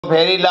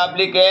Very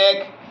lovely cake,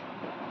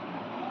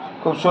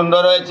 খুব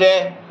সুন্দর হয়েছে।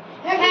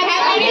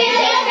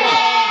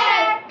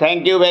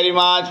 Thank you very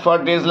much for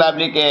this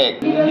lovely cake.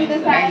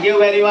 Thank you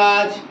very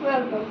much.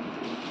 Welcome.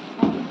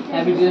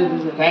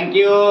 Thank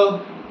you.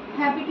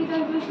 Happy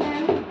Teachers Day, sir.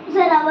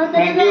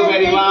 Thank you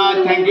very much.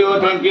 Thank you.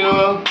 Thank you.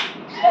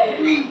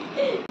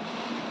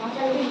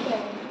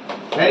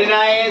 Very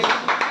nice.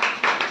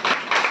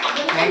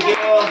 Thank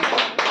you.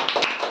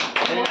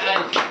 Very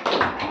nice.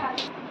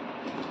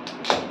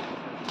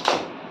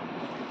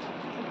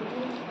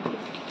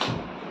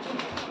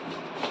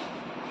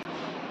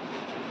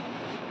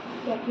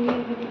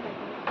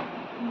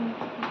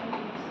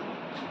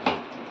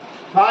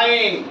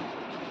 Fine.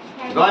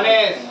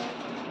 Ganesh.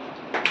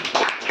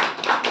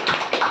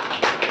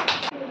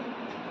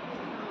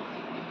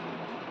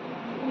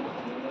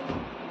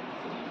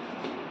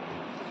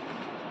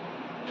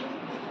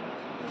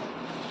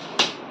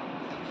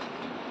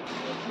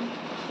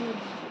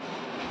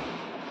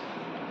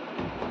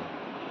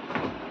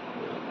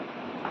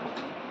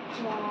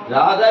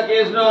 Radha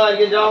Krishna,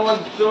 ये जाओ मत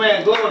सुने,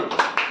 good.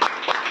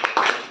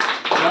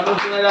 जाओ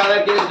सुने Radha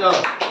Krishna.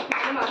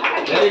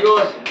 Very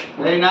good,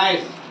 very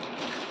nice.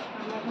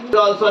 It's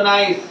also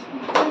nice.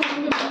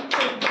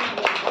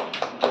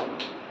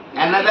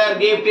 Another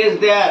gift is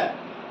there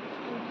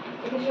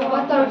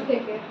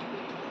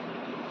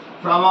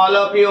from all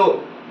of you.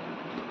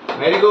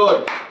 Very good.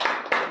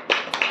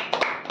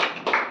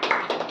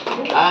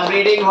 I am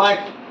reading what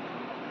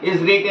is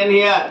written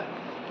here.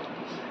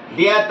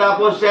 Dear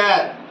Taposh sir,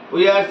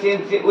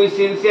 we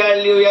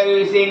sincerely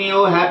wishing you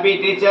Happy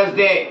Teachers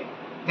Day.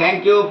 Thank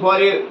you for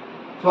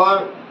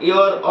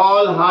your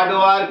all hard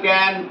work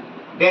and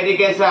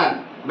dedication.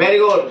 Very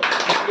good.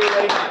 Thank you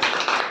very much.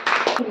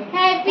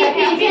 Happy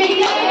Teachers Day.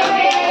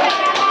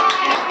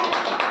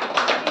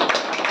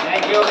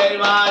 Thank you very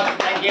much.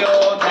 Thank you.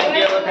 Thank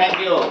you. Thank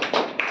you.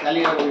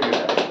 चलिए अब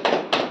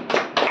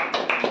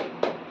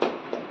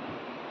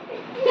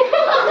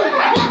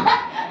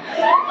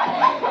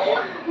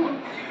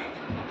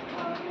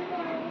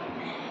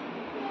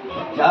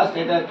just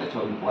এটা একটা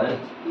ছবি পরে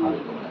খাবে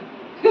তোমরা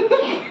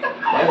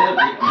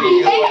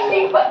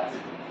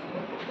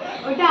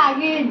ওটা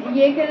আগে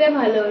ইয়ে খেলে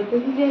ভালো হতো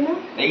কি যেন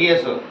এগিয়ে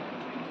এসো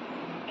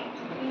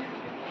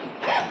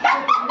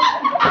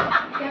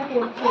क्या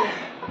করছো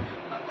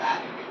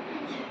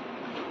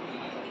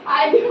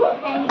আইডিও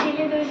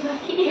এঙ্গেলে দুই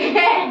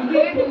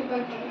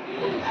পাখি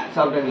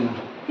সবটা দিন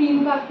তিন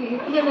পাখি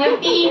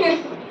তিন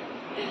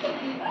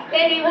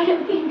তেরি বড়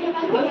তিনটে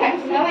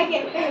পাখি সবাই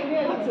খেলতে হবে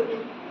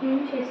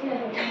শেষ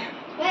হয়ে গেল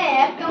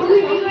এক কাউন্ট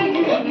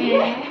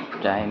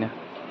যাই না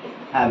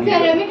হ্যাঁ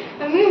স্যার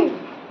আমি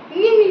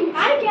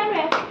আর কি আর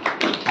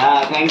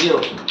হ্যাঁ থ্যাংক ইউ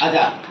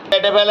আচ্ছা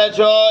কেটে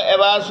ফেলেছো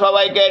এবার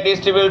সবাইকে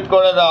ডিস্ট্রিবিউট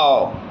করে দাও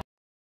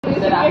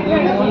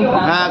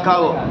হ্যাঁ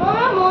খাও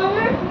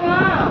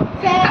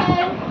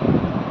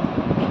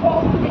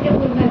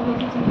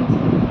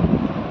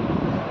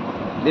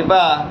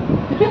দীপা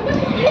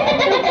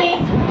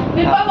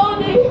দীপা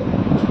বৌদি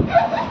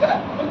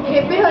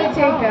হ্যাপি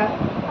হয়েছে এটা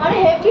আরে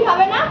হ্যাপি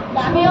হবে না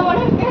আমিও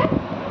মনে হচ্ছে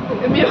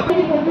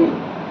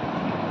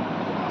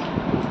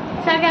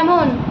স্যার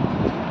কেমন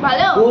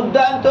ভালো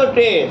দুর্দান্ত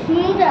টেস্ট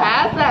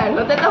হ্যাঁ স্যার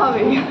হতে তো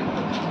হবে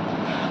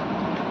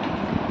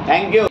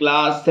থ্যাংক ইউ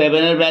ক্লাস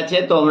 7 এর ব্যাচে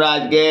তোমরা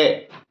আজকে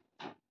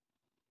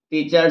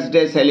টিচার্স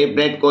ডে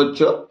সেলিব্রেট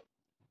করছো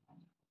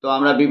তো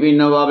আমরা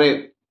বিভিন্নভাবে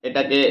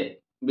এটাকে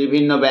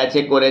বিভিন্ন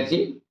ব্যাচে করেছি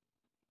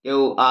কেউ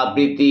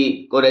আবৃত্তি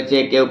করেছে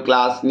কেউ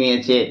ক্লাস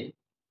নিয়েছে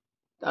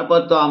তারপর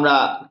তো আমরা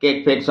কেক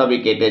ফেক সবই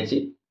কেটেছি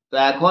তো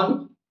এখন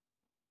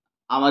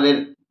আমাদের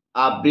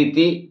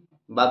আবৃত্তি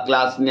বা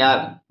ক্লাস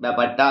নেওয়ার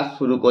ব্যাপারটা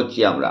শুরু করছি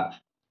আমরা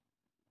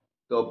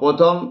তো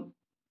প্রথম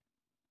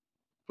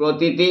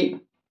Pratiti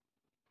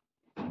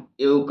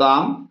you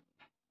come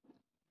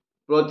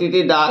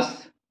Pratiti Das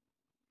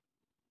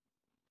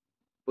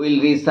will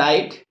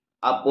recite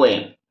a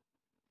poem.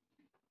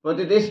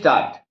 Pratiti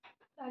start.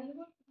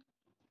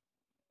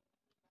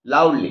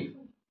 Loudly.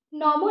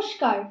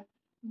 নমস্কার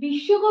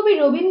বিশ্বকবি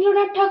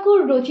রবীন্দ্রনাথ ঠাকুর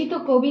রচিত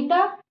কবিতা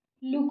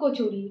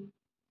লুকোচুরি।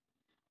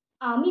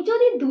 আমি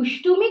যদি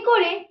দুষ্টুমি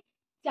করে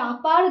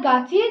চাপার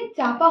গাছে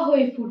চাপা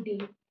হয়ে ফুটি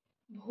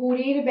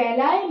ভোরের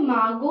বেলায়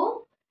মাগো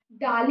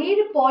ডালের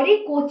পরে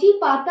কচি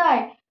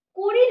পাতায়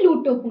করি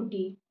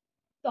লুটোপুটি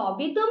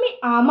তবে তুমি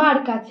আমার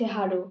কাছে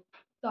হারো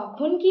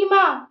তখন কি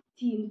মা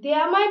চিনতে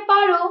আমায়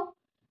পারো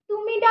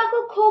তুমি ডাকো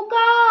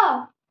খোকা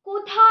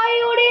কোথায়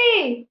ওরে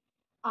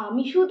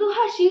আমি শুধু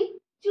হাসি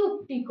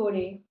চুপটি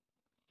করে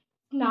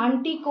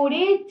স্নানটি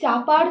করে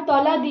চাপার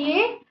তলা দিয়ে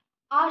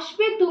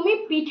আসবে তুমি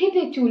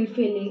পিঠেতে চুল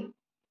ফেলে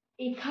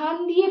এখান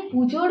দিয়ে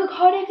পুজোর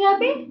ঘরে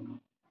যাবে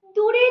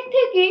দূরের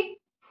থেকে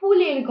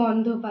ফুলের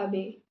গন্ধ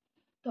পাবে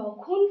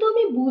তখন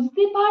তুমি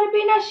বুঝতে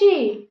পারবে না সে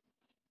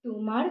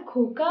তোমার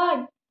খোকার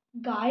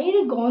গায়ের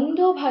গন্ধ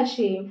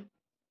ভাসে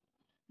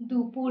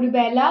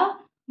দুপুরবেলা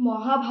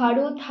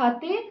মহাভারত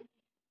হাতে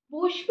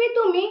বসবে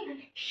তুমি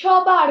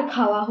সবার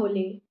খাওয়া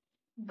হলে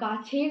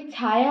গাছের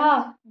ছায়া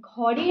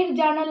ঘরের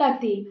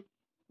জানালাতে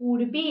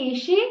পড়বে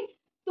এসে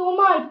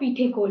তোমার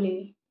পিঠে কোলে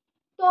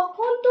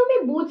তখন তুমি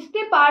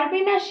বুঝতে পারবে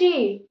না সে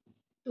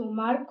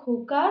তোমার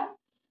খোকার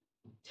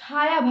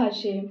ছায়া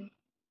ভাসে।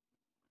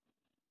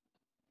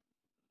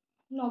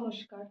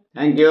 নমস্কার।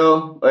 Thank you.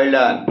 Well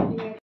done.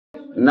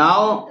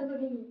 Now,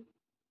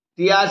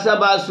 Tiyasa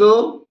Basu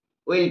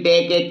will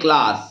take a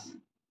class.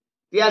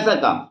 Tiyasa,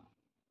 come.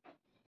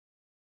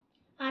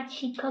 আজ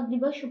শিক্ষক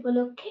দিবস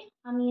উপলক্ষে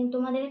আমি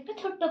তোমাদের একটা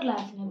ছোট্ট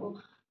ক্লাস নেব।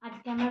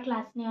 আজকে আমার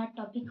ক্লাস নেওয়ার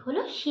টপিক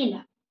হলো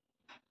শিলা।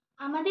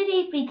 আমাদের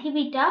এই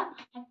পৃথিবীটা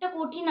একটা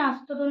কঠিন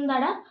আস্তরণ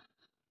দ্বারা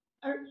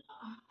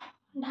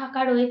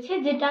ঢাকা রয়েছে,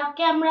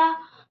 যেটাকে আমরা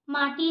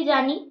মাটি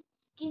জানি,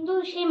 কিন্তু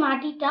সেই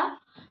মাটিতে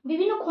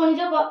বিভিন্ন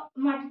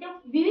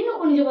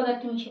খনিজ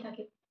পদার্থ মিশে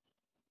থাকে।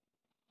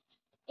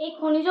 এই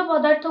খনিজ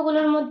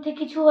পদার্থগুলোর মধ্যে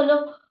কিছু হলো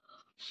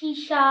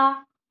সীসা,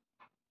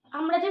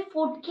 আমরা যে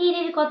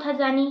ফটকিরির কথা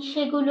জানি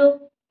সেগুলো,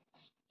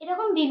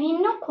 এরকম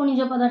বিভিন্ন খনিজ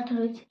পদার্থ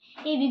রয়েছে।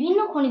 এই বিভিন্ন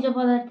খনিজ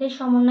পদার্থের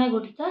সমন্বয়ে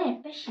গঠিত হয়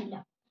একটা শিলা।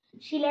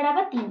 শিলার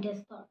আবার 3টে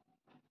স্তর,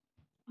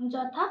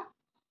 যথা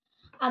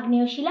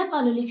আগ্নেয় শিলা,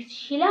 পাললিক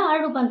শিলা আর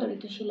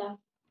রূপান্তরিত শিলা।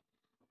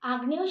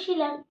 আগ্নেয়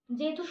শিলা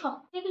যেহেতু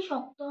শক্ত থেকে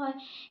শক্ত হয়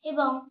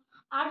এবং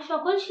আর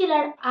সকল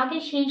শিলার আগে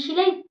সেই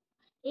শিলাই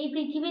এই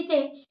পৃথিবীতে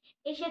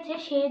এসেছে,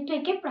 সেহেতু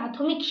একে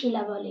প্রাথমিক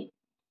শিলা বলে।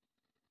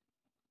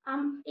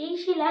 এই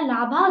শিলা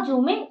লাভা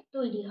জমে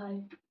তৈরি হয়।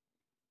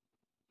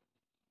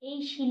 এই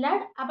শিলার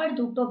আবার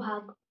দুটো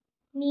ভাগ,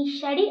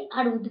 নিঃসারী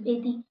আর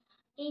উদ্বেদী।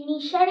 এই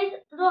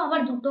নিঃসারীরও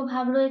আবার দুটো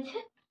ভাগ রয়েছে,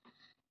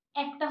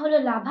 একটা হলো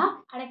লাভা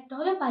আর একটা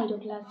হলো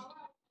পাইরোক্লাস্ট।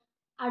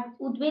 আর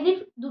উদ্বেদীর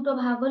দুটো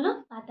ভাগ হলো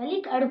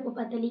পাতালিক আর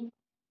উপপাতালিক।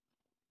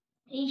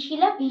 এই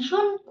শিলা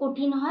ভীষণ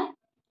কঠিন হয়।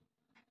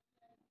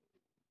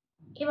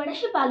 এবার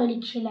আসি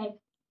পাললিক শিলায়।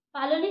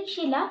 পাললিক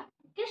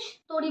শিলাকে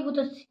স্তরীভূত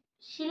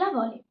শিলা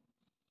বলে।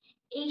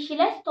 এই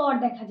শিলায় স্তর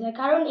দেখা যায়,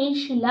 কারণ এই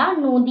শিলা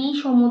নদী,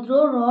 সমুদ্র,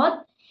 হ্রদ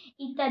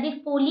ইত্যাদির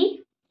পলি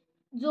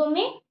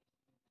জমে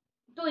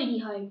তৈরি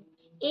হয়।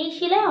 এই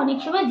শিলায় অনেক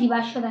সময়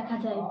জীবাশ্ম দেখা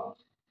যায়।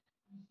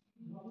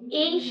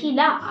 এই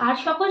শিলা আর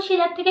সকল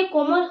শিলার থেকে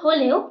কোমল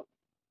হলেও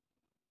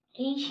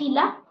এই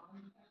শিলা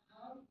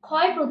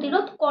ক্ষয়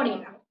প্রতিরোধ করে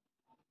না।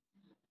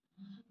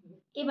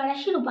 এবার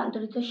আসি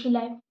রূপান্তরিত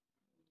শিলায়।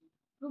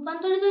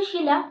 রূপান্তরিত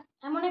শিলা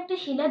এমন একটা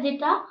শিলা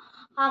যেটা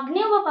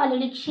আগ্নেয় বা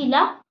পাললিক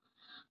শিলা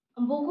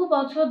বহু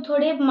বছর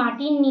ধরে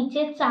মাটির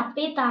নিচে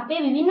চাপে তাপে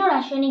বিভিন্ন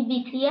রাসায়নিক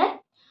বিক্রিয়ায়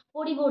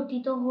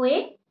পরিবর্তিত হয়ে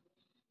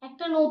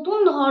একটা নতুন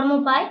ধর্ম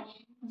পায়,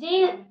 যে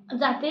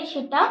যাতে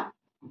সেটা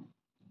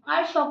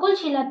আর সকল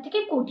শিলার থেকে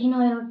কঠিন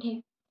হয়ে ওঠে।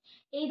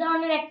 এই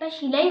ধরনের একটা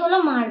শিলাই হলো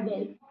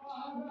মার্বেল।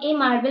 এই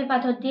মার্বেল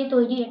পাথর দিয়ে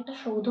তৈরি একটা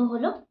সৌধ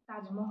হলো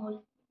তাজমহল।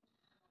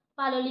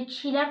 পাললিক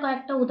শিলার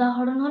কয়েকটা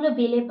উদাহরণ হলো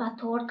বেলে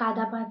পাথর,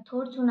 কাদা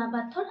পাথর, চুনা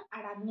পাথর।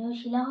 আর আগ্নেয়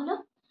শিলা হলো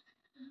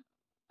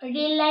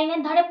রেল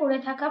লাইনের ধারে পড়ে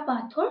থাকা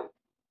পাথর,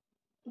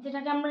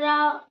 যেটাকে আমরা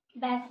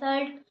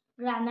ব্যাসাল্ট,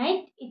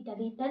 গ্রানাইট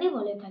ইত্যাদি ইত্যাদি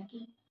বলে থাকি।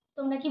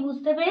 তোমরা কি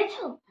বুঝতে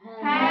পেরেছো?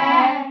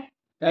 হ্যাঁ।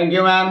 Thank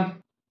you, ma'am.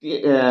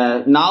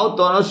 Now,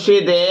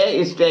 Tanushree De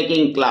is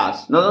taking class.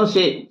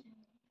 Tanushree,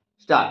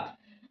 start.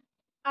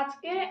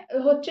 আজকে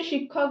হচ্ছে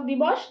শিক্ষক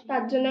দিবস,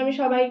 তার জন্য আমি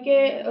সবাইকে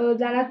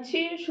জানাচ্ছি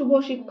শুভ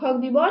শিক্ষক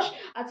দিবস।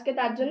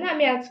 তার জন্য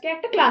আমি আজকে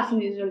একটা ক্লাস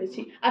নিতে চলেছি।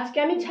 আজকে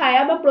আমি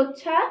ছায়া বা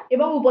প্রচ্ছায়া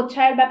এবং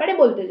উপচ্ছায়ার ব্যাপারে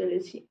বলতে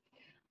চলেছি।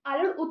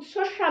 আলোর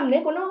উৎসর সামনে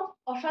কোনো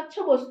অস্বচ্ছ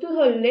বস্তু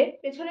ধরলে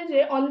পেছনে যে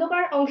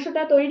অন্ধকার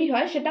অংশটা তৈরি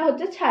হয় সেটা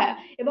হচ্ছে ছায়া,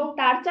 এবং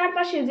তার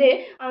চারপাশে যে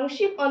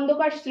আংশিক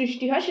অন্ধকার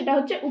সৃষ্টি হয় সেটা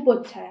হচ্ছে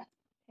উপচ্ছায়া।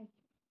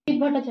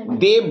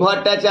 Deep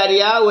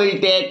Bhattacharya will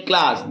take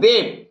class.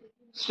 Deep,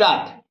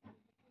 start.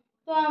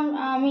 তো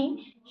আমি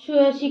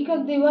শিক্ষক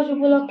দিবস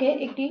উপলক্ষে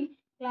একটি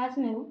ক্লাস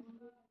নেব।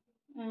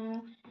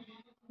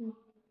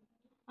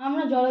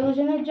 আমরা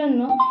জলদূষণের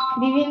জন্য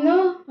বিভিন্ন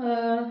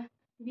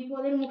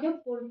বিপদের মুখে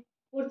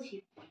পড়ছি।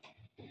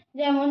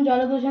 যেমন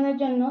জলদূষণের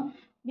জন্য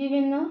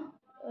বিভিন্ন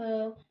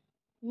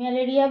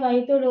ম্যালেরিয়া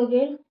বাহিত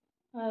রোগের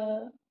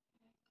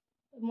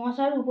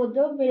মশার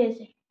উপদ্রব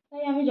বেড়েছে।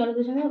 তাই আমি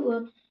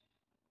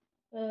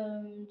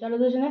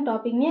জলদূষণের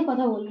টপিক নিয়ে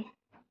কথা বলব।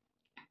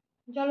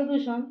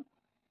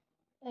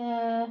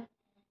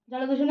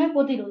 জলদূষণের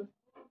প্রতিরোধ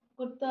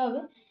করতে হবে।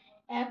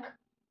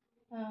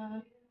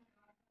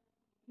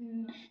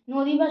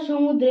 নদী বা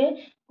সমুদ্রে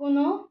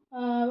কোনো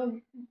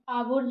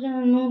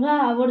নোংরা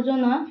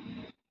আবর্জনা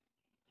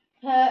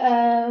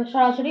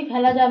সরাসরি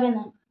ফেলা যাবে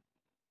না,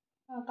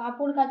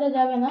 কাপড় কাচা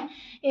যাবে না,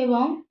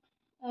 এবং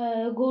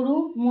গরু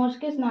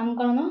মোষকে স্নান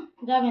করানো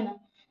যাবে না।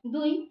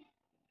 2,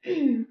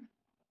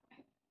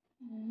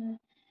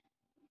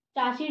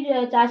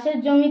 চাষের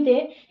জমিতে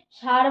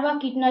সার বা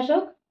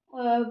কীটনাশক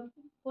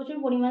প্রচুর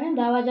পরিমাণে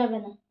দেওয়া যাবে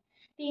না।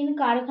 3,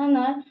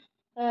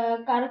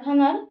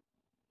 কারখানার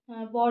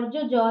বর্জ্য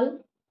জল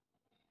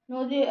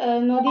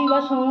নদী বা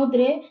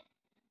সমুদ্রে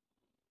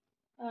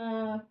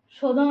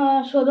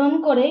শোধন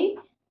করেই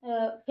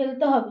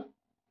ফেলতে হবে।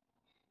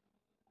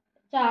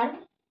 4,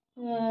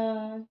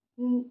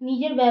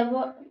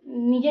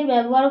 নিজের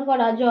ব্যবহার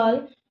করা জল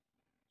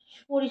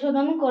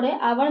পরিশোধন করে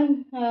আবার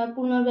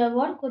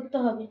পুনর্ব্যবহার করতে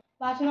হবে।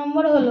 5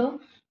 নম্বর হলো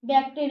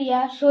ব্যাকটেরিয়া,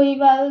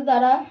 শৈবাল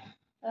দ্বারা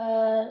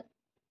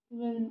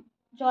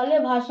জলে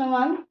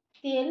ভাসমান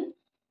তেল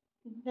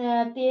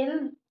তেল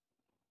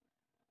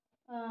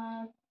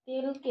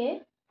তেলকে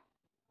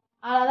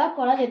আলাদা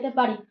করা যেতে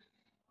পারে।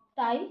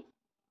 তাই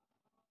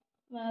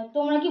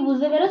তোমরা কি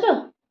বুঝতে পেরেছো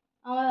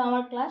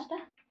আমার ক্লাসটা?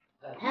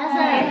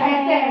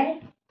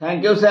 Thank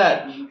you, sir.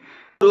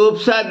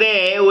 Rupsa De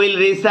will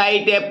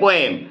recite a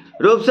poem.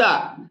 Rupsa,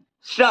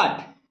 start.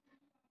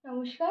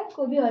 নমস্কার,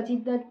 কবি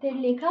অজিত দত্তের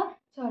লেখা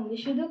ছন্দে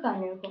শুধু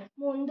কানে রাখো।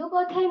 মন্দ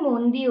কথায়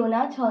মন দিও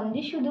না,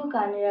 ছন্দে শুধু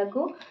কানে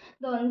রাখো।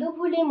 দ্বন্দ্ব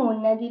ভুলে মন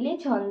না দিলে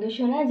ছন্দ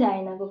শোনা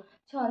যায় না গো।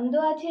 ছন্দ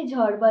আছে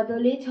ঝড়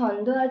বাদলে,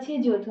 ছন্দ আছে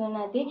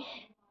যোধনাতে,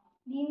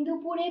 দিন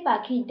দুপুরে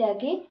পাখির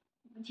ডাকে,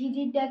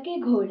 ঝিঝির ডাকে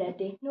ঘোর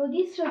রাতে।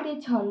 নদীর স্রোতের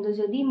ছন্দ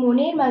যদি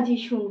মনের মাঝে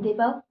শুনতে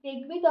পাও,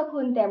 দেখবে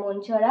তখন তেমন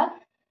ছড়া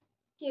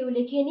কেউ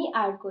লেখেনি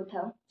আর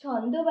কোথাও।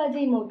 ছন্দ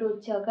বাজে মোটর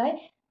চকায়,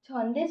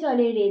 ছন্দে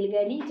চলে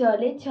রেলগাড়ি,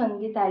 জলের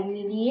ছন্দে তাল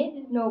মিলিয়ে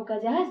নৌকা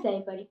জাহাজ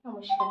যায় পারে।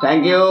 নমস্কার।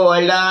 Thank you,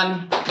 well done.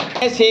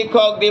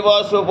 শিক্ষক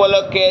দিবস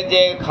উপলক্ষে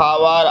যে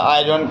খাবার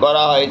আয়োজন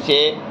করা হয়েছে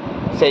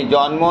সেই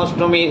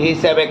জন্মাষ্টমীর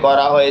হিসেবে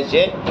করা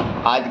হয়েছে।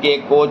 আজকে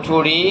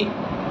কচুরি,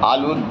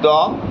 আলুর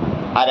দম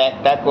আর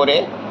একটা করে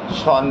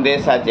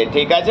সন্দেশ আছে,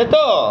 ঠিক আছে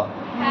তো?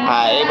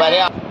 হ্যাঁ, এবারে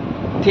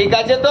ঠিক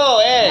আছে তো?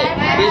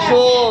 কিছু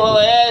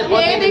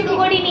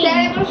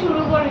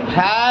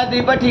হ্যাঁ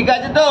দীপা, ঠিক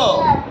আছে তো?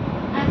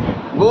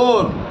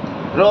 গুড।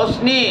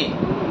 রোশনি,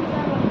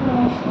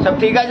 সব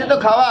ঠিক আছে তো?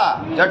 খাওয়া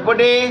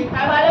চটপটি?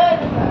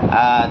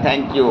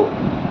 Thank you.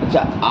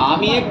 আচ্ছা,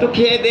 আমি একটু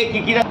খেয়ে দেখি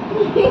কিনা।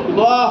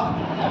 বাহ,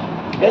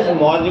 বেশ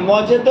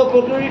মজমজে তো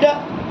কচুরিটা,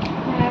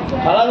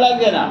 খারাপ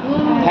লাগছে না?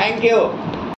 Thank you.